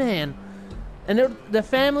woman was a man, and the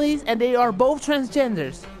families, and they are both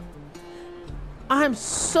transgenders. I'm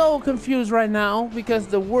so confused right now because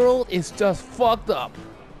the world is just fucked up.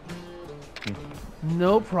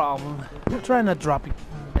 No problem. I'm trying not to drop it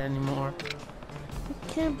anymore.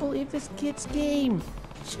 I can't believe this kid's game.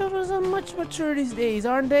 Children are much mature these days,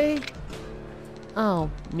 aren't they?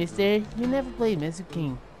 Oh, mister, you never played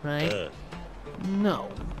Mesuking, right? No.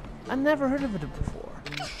 I never heard of it before.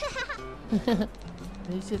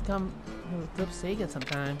 You should come to Club Sega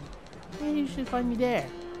sometime. Maybe you should find me there.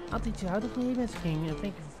 I'll teach you how to play Mesuking, and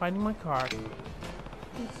thank you for finding my card.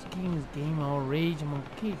 This game is game all rage among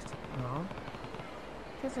kids. No.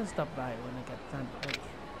 Guess I'll stop by when I got time to play.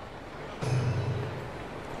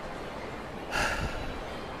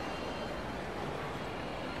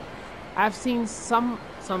 I've seen some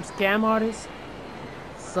scam artists,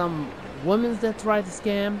 some women that try to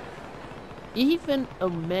scam, even a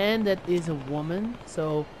man that is a woman,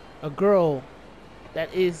 so a girl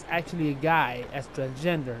that is actually a guy as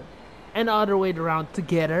transgender, and the other way around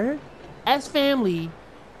together as family.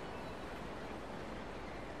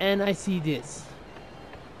 And I see this.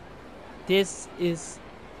 This is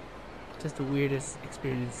just the weirdest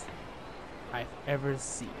experience I've ever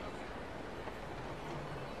seen.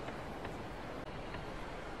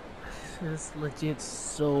 This is legit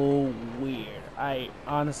so weird. I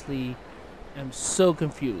honestly am so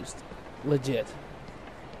confused. Legit.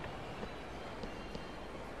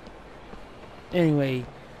 Anyway,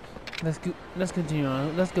 let's continue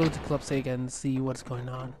on. Let's go to Club Sega and see what's going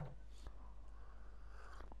on.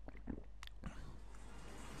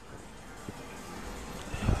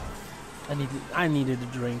 I needed a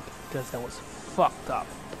drink because that was fucked up.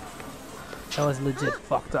 That was legit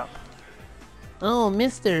fucked up. Oh,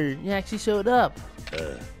 mister, you actually showed up.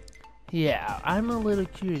 Yeah, I'm a little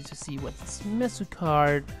curious to see what this Mesuking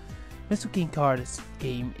card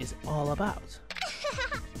game is all about.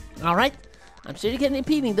 Alright, I'm sure you can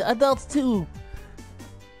impeding the adults too.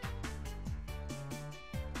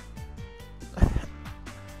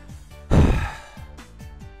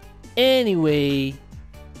 Anyway,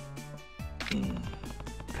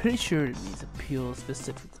 pretty sure it means appeal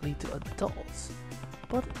specifically to adults.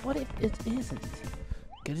 But what if it isn't?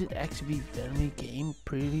 Could it actually be family game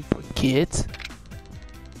purely for kids?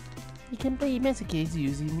 You can play Mesuking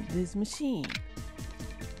using this machine.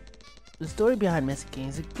 The story behind Mesuking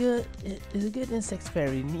is a good insect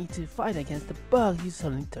fairy. You need to fight against the bug you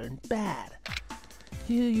suddenly turn bad.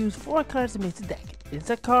 You use 4 cards to make the deck.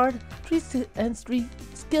 Insect card, 3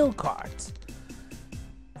 skill cards.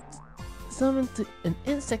 Summon an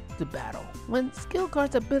insect to battle. When skill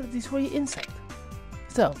cards abilities for your insect.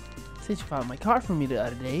 So, since you found my card for me the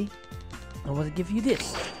other day, I want to give you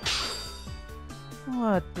this.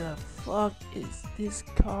 What the fuck is this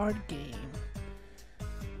card game?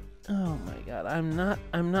 Oh my god,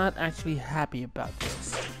 I'm not actually happy about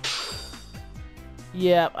this.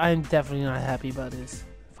 Yeah, I'm definitely not happy about this.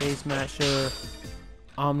 Face Smasher,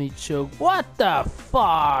 Omni Choke. What the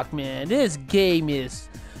fuck, man? This game is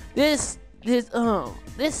this is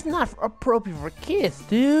not appropriate for kids,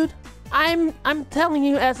 dude. I'm telling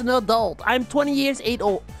you as an adult. I'm 20 years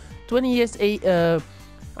old.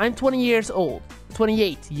 I'm 20 years old.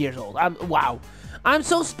 28 years old. Wow. I'm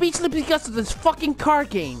so speechless because of this fucking card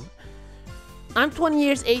game. I'm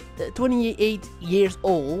 28 years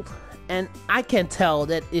old, and I can tell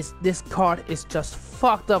that this card is just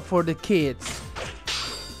fucked up for the kids.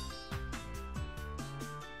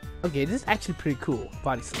 Okay, this is actually pretty cool.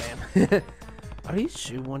 Body slam. Are you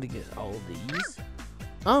sure you want to get all these?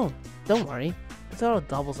 Oh, don't worry. It's all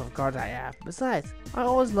doubles of cards I have. Besides, I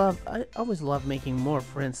always love making more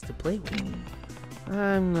friends to play with.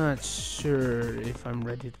 I'm not sure if I'm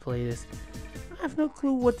ready to play this. I have no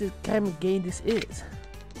clue what the kind of game this is.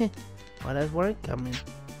 Well, that's where I'm coming.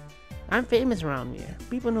 I'm famous around here.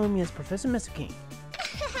 People know me as Professor Mesuking.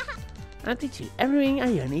 I'll teach you everything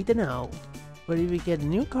you need to know. But if you get a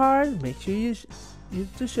new card, make sure you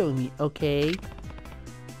to show me, okay?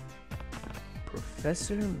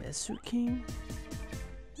 Professor Mesuking?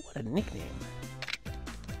 What a nickname.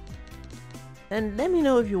 And let me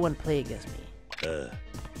know if you want to play against me.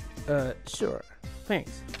 Sure.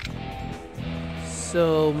 Thanks.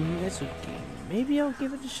 So, Mesuking, maybe I'll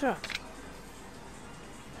give it a shot.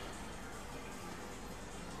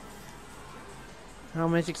 How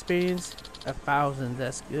much experience? 1,000,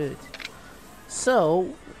 that's good. So,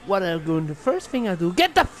 what I'm going to first thing I do,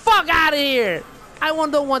 get the fuck out of here! I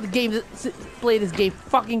don't want the game to play this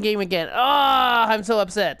fucking game again. Oh, I'm so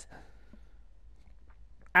upset.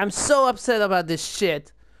 I'm so upset about this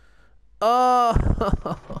shit. Oh,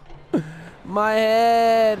 my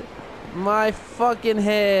head. My fucking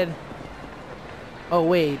head. Oh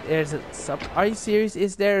wait, there's a sub. Are you serious?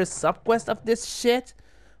 Is there a subquest of this shit?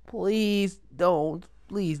 Please don't.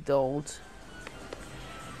 Please don't.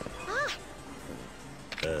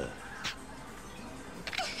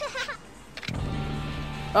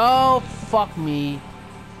 Oh, fuck me.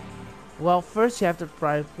 Well, first you have to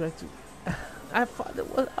try. I thought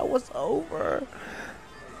I was over.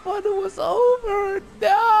 But it was over.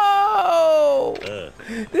 No!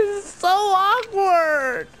 This is so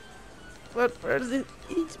awkward. But first,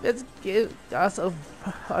 each mess gives us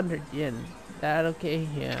 100 yen. That okay?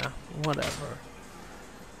 Yeah, whatever.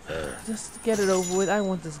 Just to get it over with. I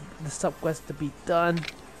want the subquest to be done.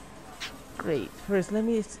 Great. First, let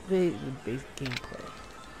me explain the basic gameplay.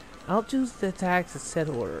 I'll choose the attacks in set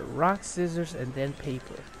order: rock, scissors, and then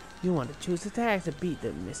paper. You want to choose attacks to beat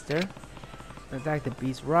them, mister. Attack the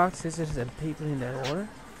beast, rock, scissors, and paper in that order.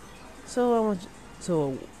 So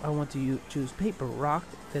I want to choose paper, rock,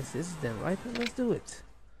 then scissors, then rifle. Let's do it.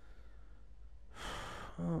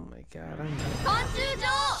 Oh my god, I'm not.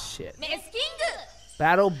 Shit.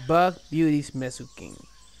 Battle Bug Beauty's Mesuking.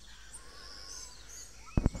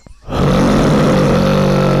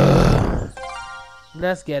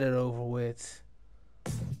 Let's get it over with.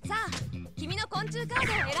 Oh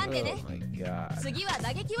my god.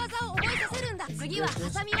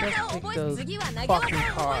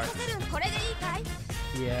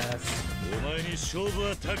 Yes.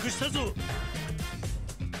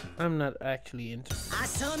 I'm not actually interested.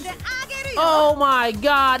 Oh my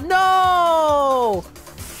god, no!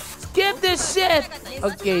 Skip this shit!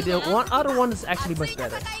 Okay, the other one is actually much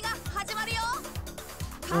better.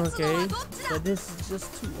 Okay, but this is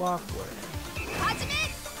just too awkward.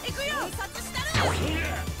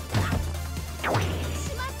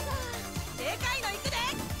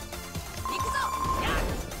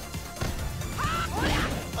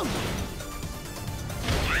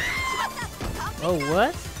 Oh,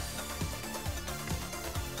 what?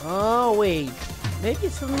 Oh, wait. Maybe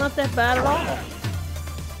it's not that bad at all.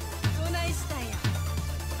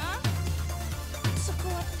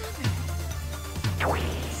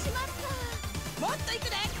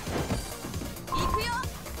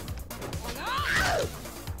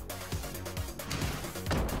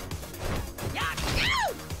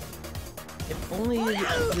 If only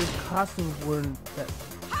the costumes weren't that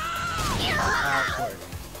awkward.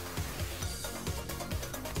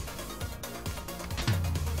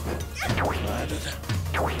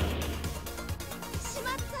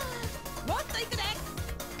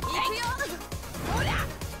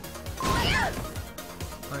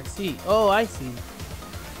 I see. Oh, I see.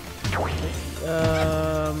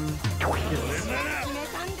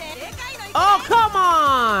 Oh, come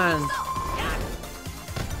on!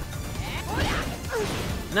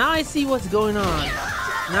 Now I see what's going on.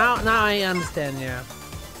 Now I understand, yeah.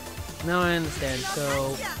 Now I understand.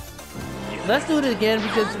 So let's do it again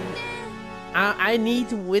because I need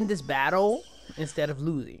to win this battle instead of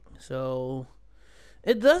losing. So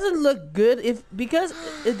it doesn't look good because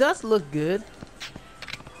it does look good.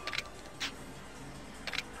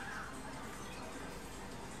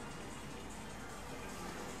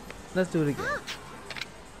 Let's do it again.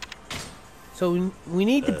 So we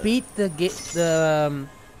need to beat the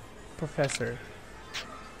professor.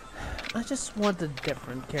 I just want a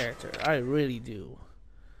different character. I really do.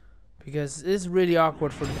 Because it's really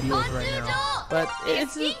awkward for the viewers right now. But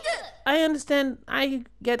it's I understand. I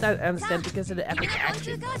get that. I understand because of the epic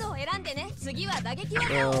action. So,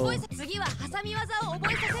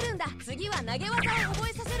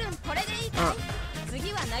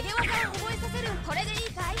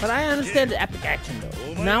 but I understand the epic action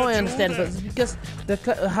though. Now I understand, but it's because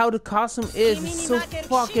how the costume is so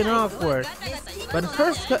fucking awkward. But the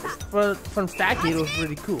first from Stackgate was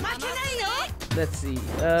really cool. Let's see.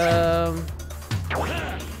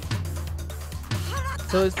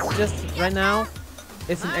 So it's just right now.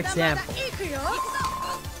 It's an example.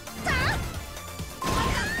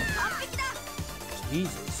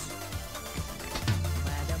 Jesus.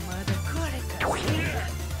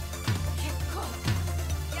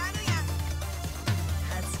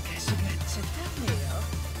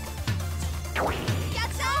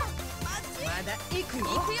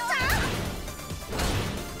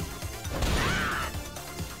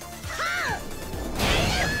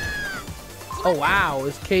 Oh wow,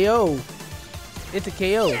 it's KO. It's a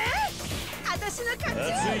KO.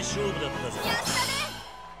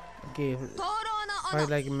 Okay, fight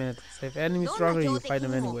like a minute. So if enemy stronger, you fight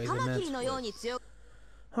them anyways.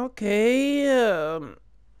 Okay.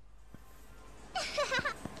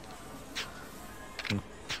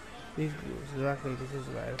 This is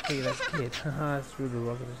right. Okay, that's it. Haha, it's through the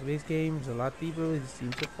rocket. This game is a lot deeper than it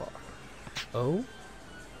seems so far. Oh?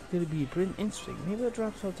 It'll be pretty interesting. Maybe I'll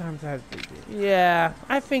drop sometimes I have to do it. Yeah,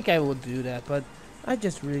 I think I will do that, but I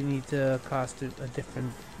just really need to costume a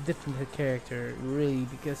different character, really,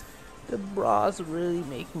 because the bras really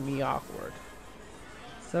making me awkward.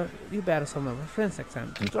 So you battle some of my friends next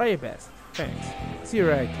time. Try your best. Thanks. See you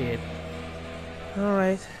right, kid.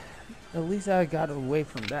 Alright. At least I got away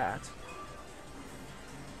from that.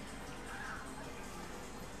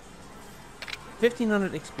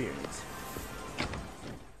 1500 experience.